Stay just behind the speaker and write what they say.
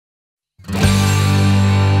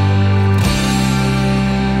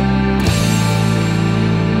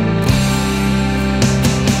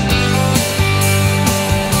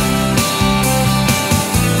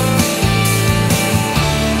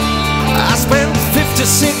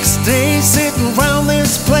After 6 days sitting around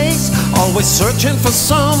this place, always searching for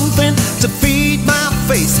something to feed my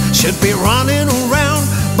face. Should be running around,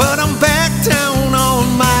 but I'm back down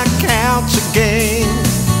on my couch again.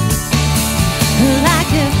 Like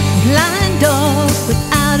a blind dog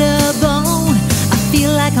without a bone, I feel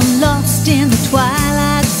like I'm lost in the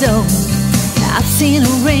twilight zone. I've seen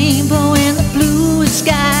a rainbow in the bluest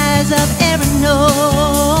skies I've ever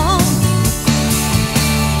known.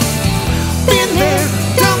 Been there,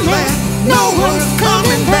 done that, no one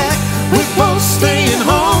coming back. We're both staying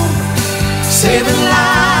home, saving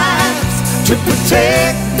lives to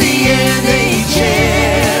protect the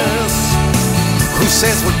NHS. Who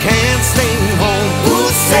says we can't stay home? Who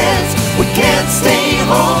says we can't stay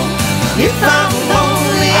home? If I'm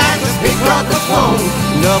lonely, I just pick up the phone.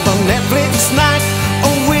 Another Netflix night,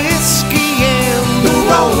 a whiskey and the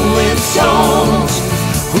Rolling Stones.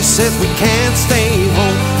 Who says we can't stay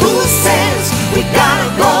home? Who says we gotta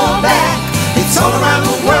go back? It's all around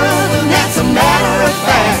the world and that's a matter of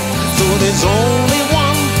fact. So there's only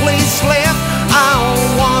one place left I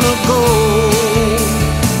wanna go.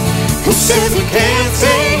 Who says we can't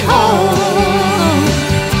stay home?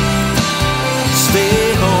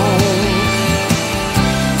 Stay home.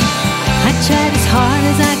 I tried as hard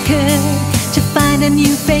as I could to find a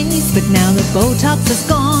new face, but now the Botox is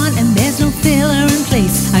gone and there's no filler in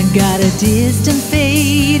place. I got a distant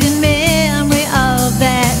fading memory of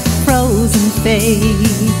that frozen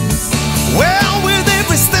face. Well, with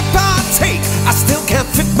every step I take, I still can't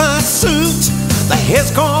fit my suit. The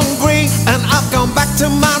hair's gone grey and I've gone back to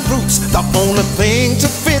my roots. The only thing to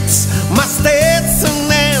fit's my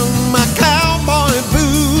Stetson and my cowboy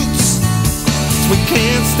boots. We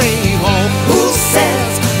can't stay home. Who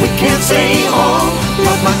says we can't stay home?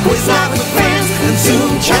 Love my quiz night with friends and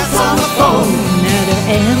Zoom chats on the phone. Now the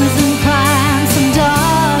Amazon Prime, some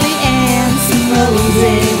Dolly and some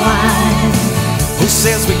rosé wine. Who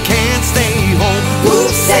says we can't stay home?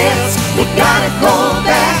 Who says we gotta go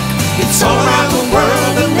back? It's all around the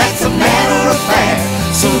world and that's a matter of fact.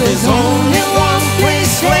 So there's only one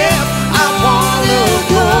place left I wanna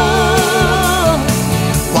go.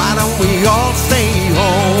 Why don't we all stay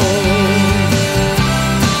home?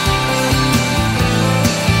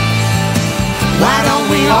 Why don't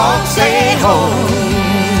we all stay home?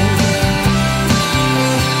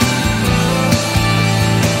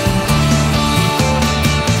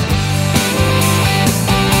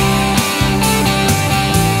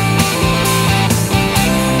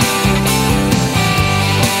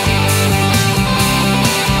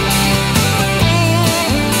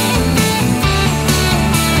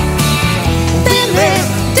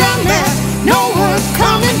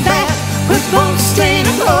 Staying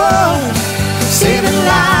home, saving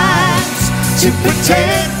lives to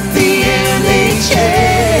protect the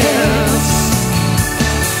NHS.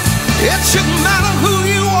 It shouldn't matter who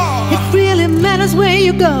you are, it really matters where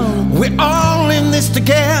you go. We're all in this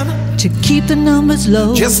together to keep the numbers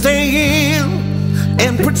low. Just stay in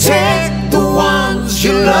and protect the ones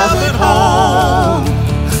you love at home.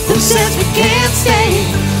 Who says we can't stay?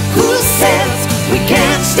 Who says we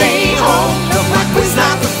can't stay home? Love my quiz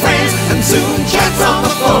night with friends and Zoom chats on the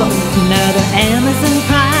phone. Now the Amazon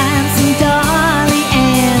Prime, some Dolly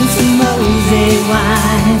and some rosé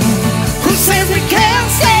wine. Who says we can't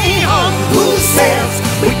stay home? Who says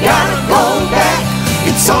we gotta go back?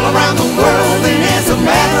 It's all around the world and as a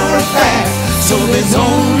matter of fact. So there's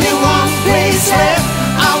only one place left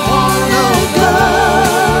I wanna go.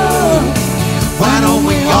 Why don't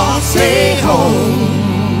we all stay home?